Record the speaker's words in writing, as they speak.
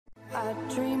I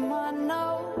dream I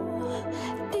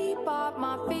know deep of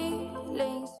my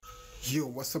feelings. Yo,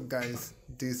 what's up guys,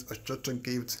 this is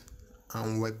Ochoochogift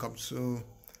and welcome to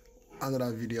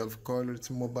another video of COD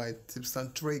Mobile tips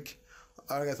and trick.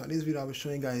 Alright guys, on this video I'll be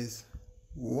showing you guys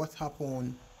what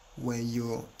happened when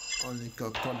you unlink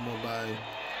your COD Mobile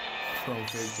from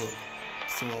Facebook.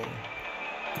 So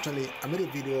actually I made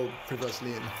a video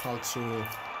previously on how to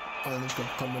unlink your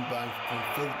COD Mobile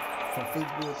from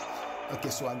Facebook. Okay,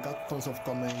 so I got tons of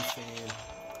comments saying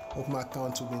hope my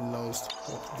account will be lost,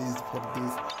 hope this.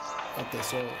 Okay,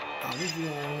 so this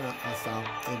video I'm gonna answer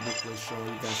every question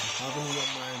you guys have in your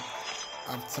mind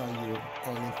after you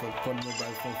unlink your COD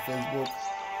Mobile from Facebook.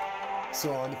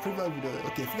 So on the previous video,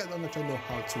 okay, if you guys don't actually know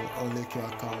how to unlink your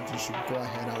account, you should go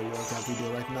ahead and watch that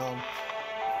video right now.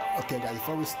 Okay guys,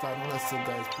 before we start, I wanna say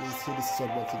guys, please hit the sub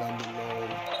button down below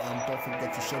and don't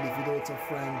forget to share the video with a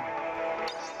friend.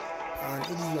 And if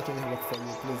this is actually work for you,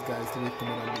 please guys leave a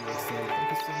comment down below saying thank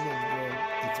you so much bro,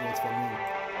 it works for me.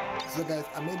 So guys,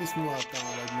 I made this new account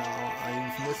right now and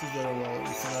if you notice very well, you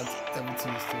see that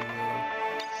everything is still new.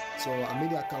 So I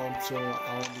made the account so I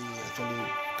only actually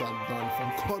got banned from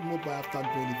COD Mobile after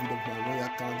doing the video of my main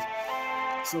account.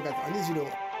 So guys, on this video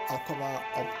I'll cover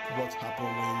up what happened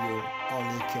when you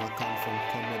unlink your account from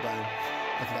COD Mobile.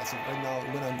 Okay guys, so right now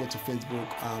when I go to Facebook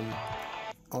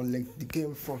unlink the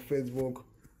game from Facebook.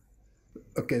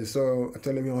 Okay, so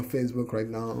actually we're on Facebook right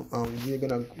now. We're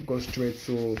gonna go straight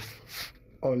to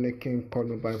unlinking COD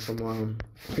Mobile from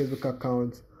Facebook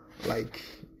account, like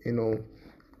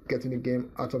getting the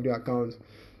game out of the account.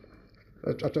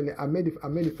 Actually I made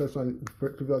the first one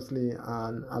previously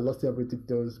and I lost every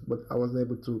details, but I wasn't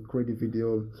able to create the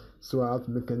video, so I have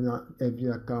to make every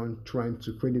account trying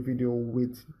to create a video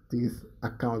with this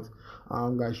account.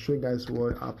 I'm gonna show you guys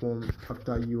what happened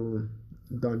after you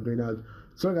done doing that.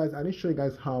 So guys, I didn't show you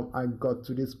guys how I got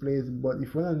to this place, but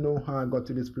if you want to know how I got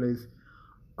to this place,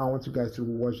 I want you guys to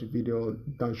watch the video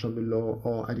down below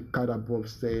or at the card above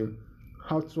saying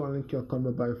how to unlink your COD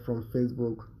Mobile from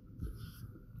Facebook.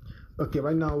 Okay,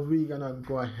 right now we're gonna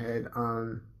go ahead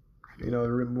and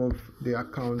remove the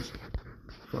account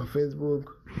from Facebook.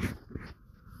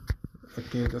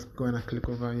 Okay, just go and click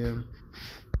over here.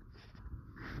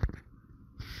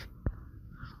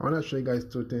 I want to show you guys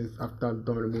two things after I'm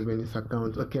done removing this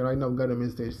account. Okay, right now I've got a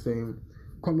message saying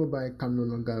COD Mobile can no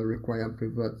longer require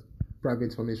private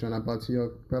information about your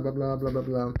blah blah blah blah blah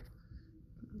blah.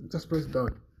 Just press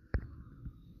done.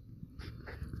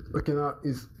 Okay, now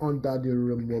it's under the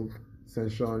remove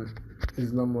section.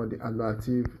 It's no more the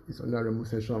active, it's under remove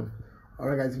section.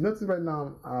 Alright guys, you notice right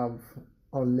now I've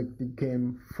unlinked the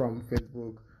game from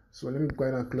Facebook. So let me go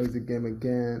ahead and close the game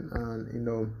again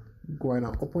and go ahead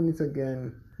and open it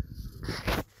again.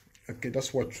 Okay,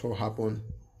 that's what will happen.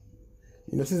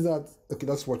 You notice that? Okay,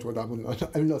 that's what will happen.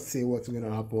 I will not say what's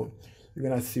gonna happen. You're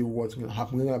gonna see what's gonna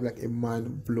happen. You're gonna have like a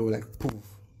mind blow, like poof.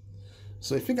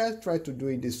 So if you guys try to do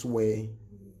it this way,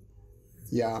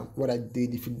 yeah, what I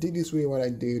did, if you did this way, what I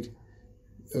did,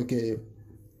 okay,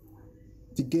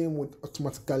 the game would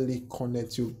automatically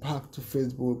connect you back to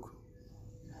Facebook,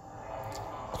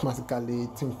 automatically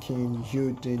thinking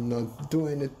you did not do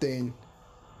anything.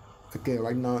 Okay,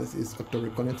 right now it's auto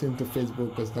reconnecting to Facebook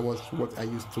because that was what I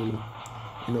used to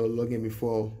log in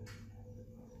before.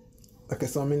 Okay,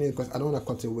 so I'm in it because I don't want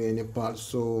to cut away any part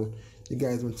so you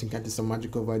guys won't think I did some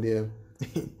magic over there.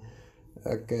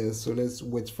 Okay, so let's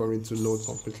wait for it to load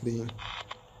completely.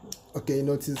 Okay, you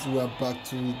notice we are back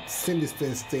to the same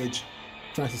distance stage,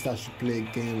 trying to start to play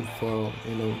a game for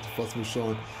the first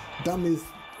mission. That means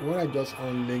what I just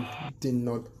unlinked did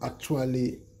not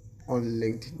actually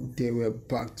unlinked, they were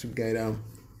back together.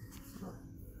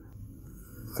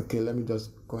 Okay, let me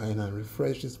just go ahead and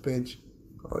refresh this page.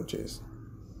 Oh jeez.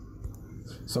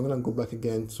 So I'm gonna go back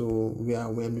again to where I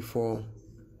went before.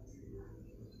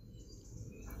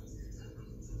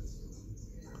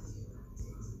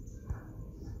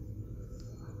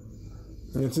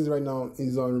 And you see right now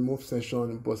is on remove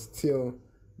session, but still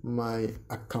my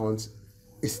account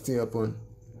is still open.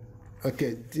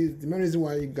 Okay, the main reason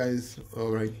why you guys,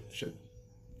 alright, shit.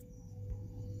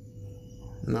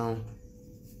 Now,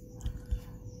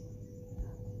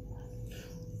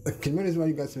 okay, the main reason why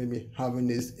you guys may be having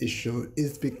this issue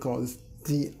is because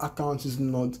the account is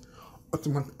not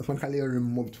automatically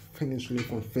removed finishly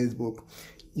from Facebook.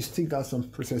 You still got some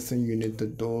processing you need to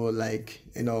do, like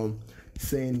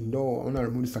saying no, I want to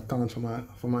remove this account from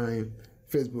my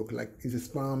Facebook. Like, is it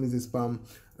spam? Is it spam?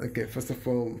 Okay, first of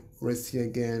all, let's see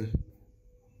again.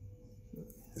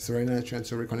 So right now I'm trying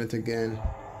to reconnect again,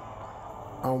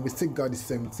 and we still got the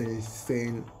same thing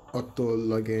saying auto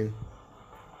login.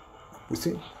 We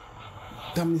see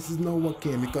that means it's not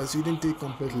working because you didn't take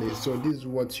completely. So this is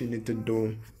what you need to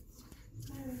do.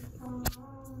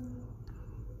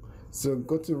 So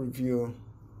go to review.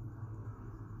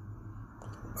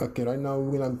 Okay, right now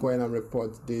we're gonna go ahead and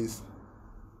report this.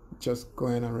 Just go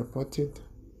ahead and report it.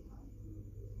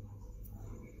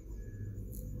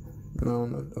 No,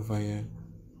 not over here.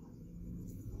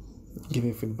 Give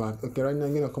me feedback. Okay, right now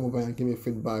I'm gonna come over and give me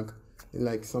feedback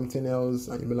like something else,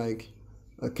 and you'll be like,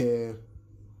 okay,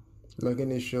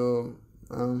 login issue.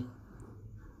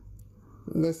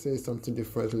 Let's say something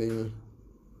differently.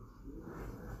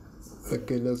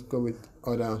 Okay, let's go with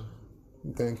other.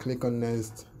 Then click on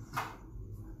next.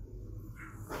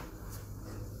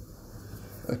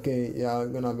 Okay, yeah,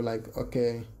 I'm gonna be like,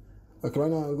 okay, right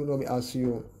now I'm gonna be ask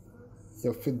you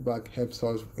your feedback helps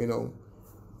us,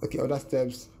 okay, other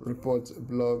steps, report,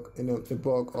 blog, a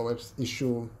bug or web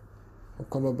issue, or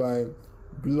COD Mobile,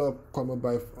 block COD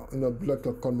Mobile, block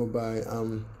your COD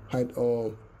Mobile, hide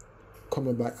all COD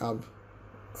Mobile app.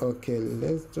 Okay,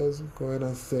 let's just go ahead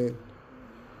and say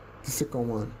the second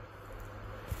one,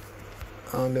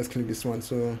 and let's click this one.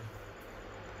 So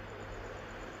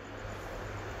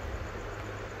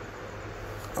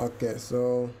okay,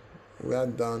 so we are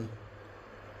done.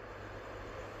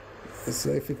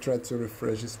 So if you try to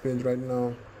refresh this page right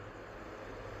now,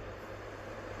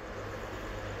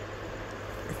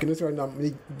 okay, notice right now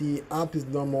the app is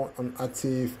no more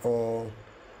inactive or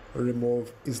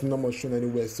removed. It's no more shown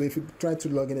anywhere. So if you try to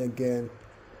log in again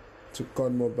to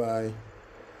COD Mobile,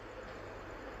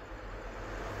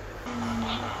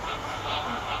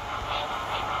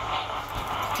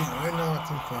 okay, right now I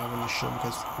think we have an issue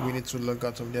because we need to log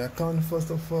out of the account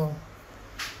first of all.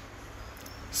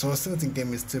 So since the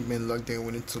game is still being logged in,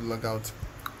 we need to log out.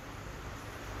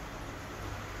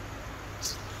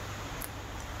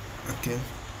 Okay.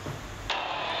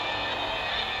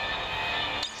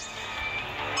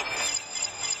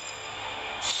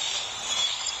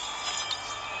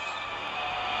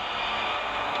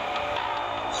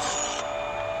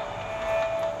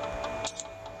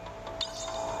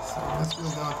 Let's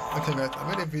log out. Okay guys, I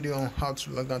made a video on how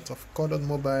to log out of COD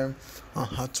Mobile and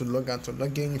how to log out or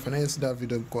log in. If you didn't see that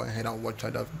video, go ahead and watch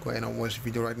that. Go ahead and watch the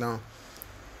video right now.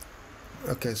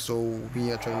 Okay, so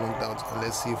we actually logged out and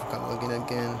let's see if we can log in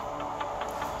again.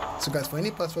 So guys, for any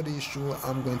password issue,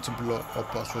 I'm going to block our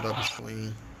password I'll be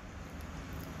showing.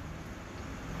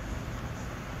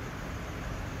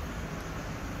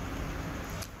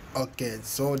 Okay,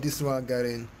 so this is what I got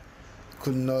in.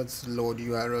 Could not load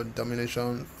URL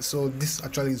domination. So this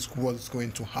actually is what's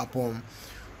going to happen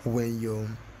when you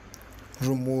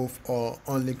remove or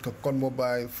unlink your COD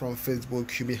Mobile from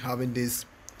Facebook. You'll be having these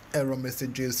error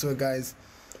messages. So guys,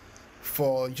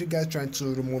 for you guys trying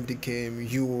to remove the game,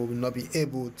 you will not be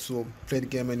able to play the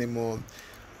game anymore,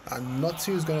 and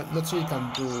nothing you can do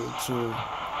to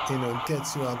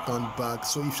get your account back.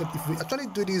 So if you actually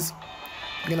do this,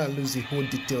 you're gonna lose the whole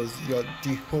details,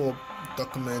 the whole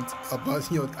document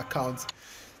about your account.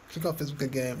 Click on Facebook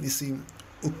again, you see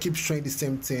it keeps showing the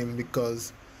same thing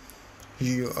because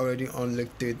you already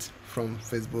unlinked it from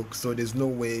Facebook. So there's no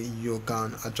way you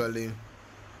can actually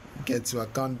get your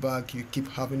account back. You keep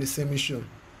having the same issue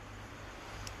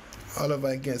all over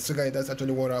again. So guys, that's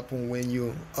actually what happened when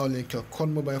you unlink your COD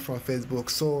Mobile from Facebook.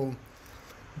 So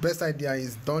best idea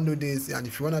is don't do this, and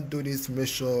if you want to do this, make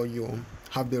sure you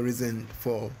have the reason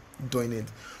for doing it.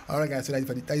 Alright guys, so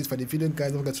that is for the video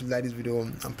guys. Don't forget to like this video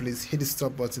and please hit the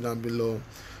stop button down below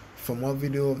for more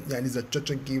video. Yeah, this is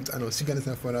Ochoochogift, and I'll see you guys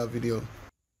in another video.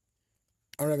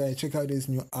 Alright guys, check out this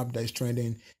new app that is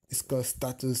trending. It's called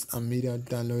Status and Media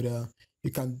Downloader.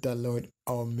 You can download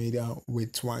our media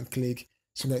with one click,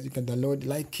 so that you can download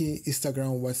like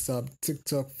Instagram, WhatsApp,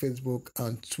 TikTok, Facebook,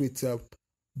 and Twitter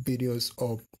videos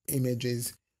or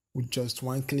images with just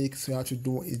one click. So you have to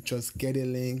do is just get a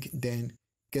link, then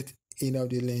get in of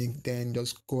the link, then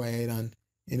just go ahead and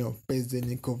paste the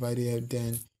link over there.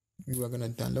 Then you are gonna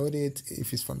download it.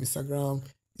 If it's from Instagram,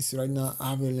 you see right now I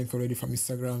have a link already from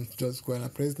Instagram. Just go ahead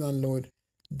and press download,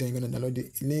 then you're gonna download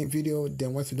the link video.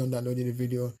 Then once you don't download the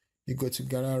video, you go to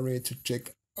gallery to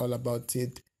check all about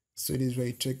it. So this is where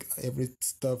you check every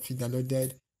stuff you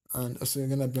downloaded, and also you're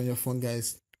gonna be on your phone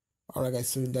guys. Alright guys,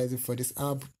 so that is it for this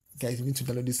app. Guys, you need to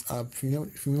download this app. If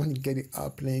you want to get the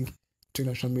app link, check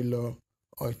the description below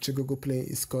or check Google Play.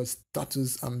 It's called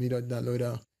Status and Media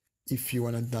Downloader if you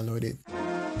want to download it.